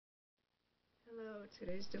Hello,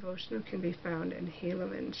 today's devotional can be found in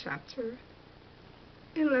Helaman chapter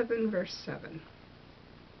 11, verse 7.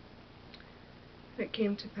 And it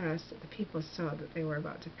came to pass that the people saw that they were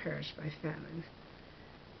about to perish by famine,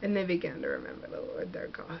 and they began to remember the Lord their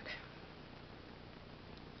God.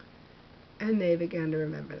 And they began to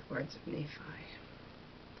remember the words of Nephi.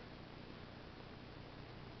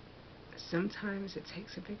 Sometimes it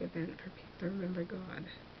takes a big event for people to remember God,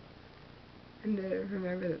 and to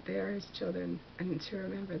remember that they are His children, and to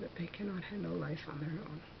remember that they cannot handle life on their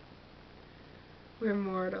own. We're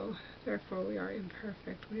mortal, therefore we are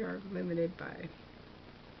imperfect. We are limited by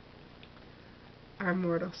our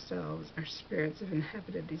mortal selves. Our spirits have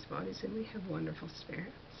inhabited these bodies, and we have wonderful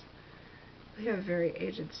spirits. We have very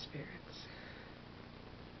aged spirits.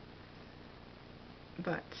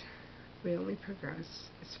 But we only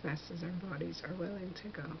progress as fast as our bodies are willing to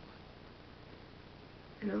go,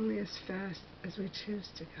 and only as fast as we choose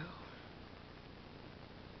to go.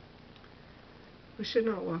 We should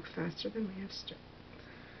not walk faster than we have strength.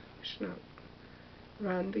 We should not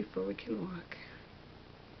run before we can walk.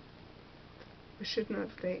 We should not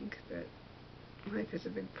think that life is a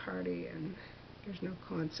big party and there's no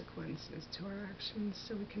consequences to our actions,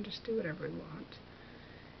 so we can just do whatever we want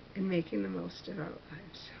in making the most of our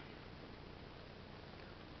lives.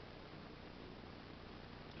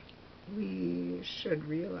 We should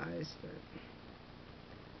realize that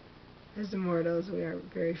as immortals we are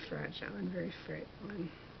very fragile and very frail, and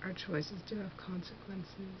our choices do have consequences,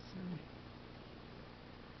 and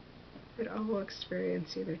that all will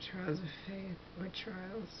experience either trials of faith or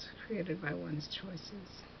trials created by one's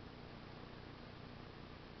choices.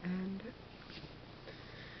 And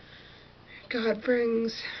God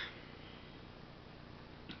brings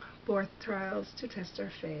forth trials to test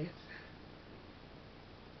our faith,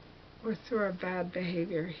 or through our bad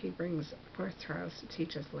behavior He brings forth trials to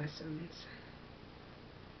teach us lessons.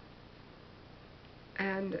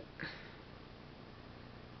 And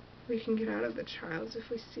we can get out of the trials if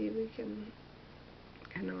we see we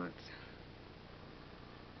cannot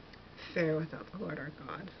fare without the Lord our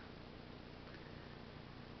God.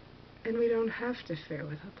 And we don't have to fare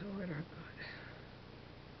without the Lord our God.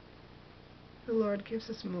 The Lord gives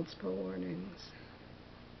us multiple warnings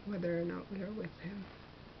whether or not we are with Him.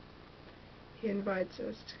 He invites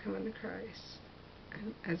us to come unto Christ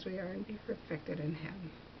as we are and be perfected in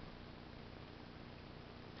Him.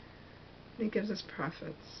 And He gives us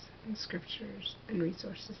prophets and scriptures and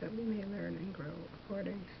resources that we may learn and grow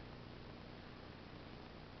according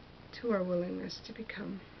to our willingness to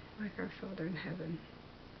become like our Father in heaven.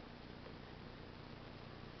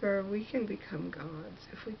 For we can become gods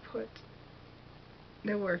if we put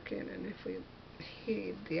the work in, and if we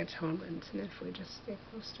heed the atonement, and if we just stay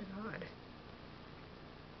close to God.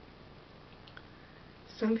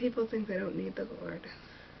 Some people think they don't need the Lord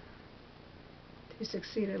to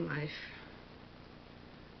succeed in life.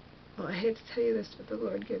 Well, I hate to tell you this, but the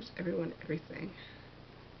Lord gives everyone everything,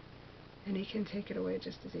 and He can take it away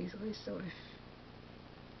just as easily. So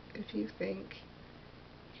if you think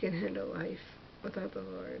you can handle life without the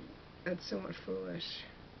Lord, that's somewhat foolish,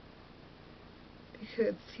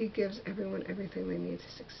 because He gives everyone everything they need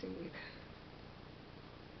to succeed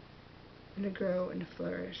and to grow and to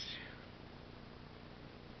flourish.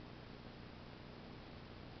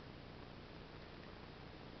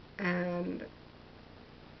 And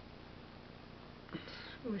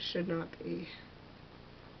we should not be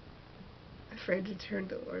afraid to turn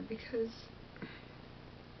to the Lord, because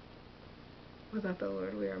without the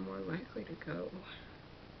Lord we are more likely to go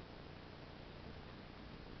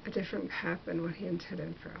a different path than what He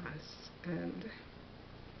intended for us, and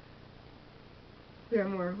we are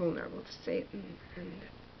more vulnerable to Satan. And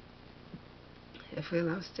if we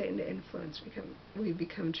allow Satan to influence, we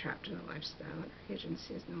become trapped in a lifestyle, and our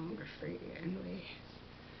agency is no longer free,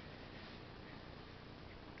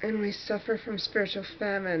 and we suffer from spiritual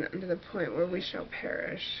famine unto the point where we shall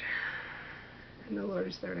perish. And the Lord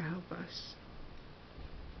is there to help us.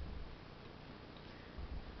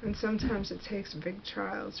 And sometimes it takes big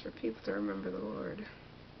trials for people to remember the Lord.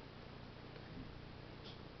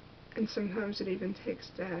 And sometimes it even takes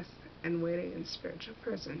death and waiting in spiritual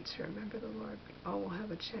prison to remember the Lord. But all will have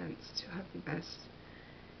a chance to have the best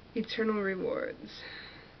eternal rewards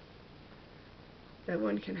that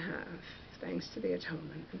one can have, thanks to the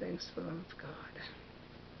atonement and thanks to the love of God.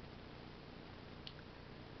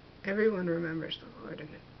 Everyone remembers the Lord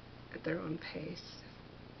at their own pace.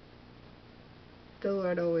 The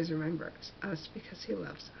Lord always remembers us because He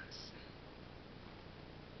loves us.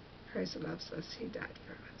 Christ loves us. He died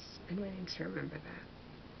for us. And we need to remember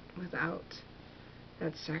that. Without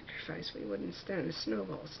that sacrifice, we wouldn't stand a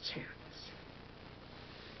snowball's chance.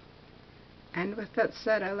 And with that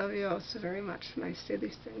said, I love you all so very much, and I say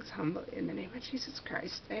these things humbly in the name of Jesus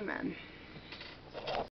Christ. Amen.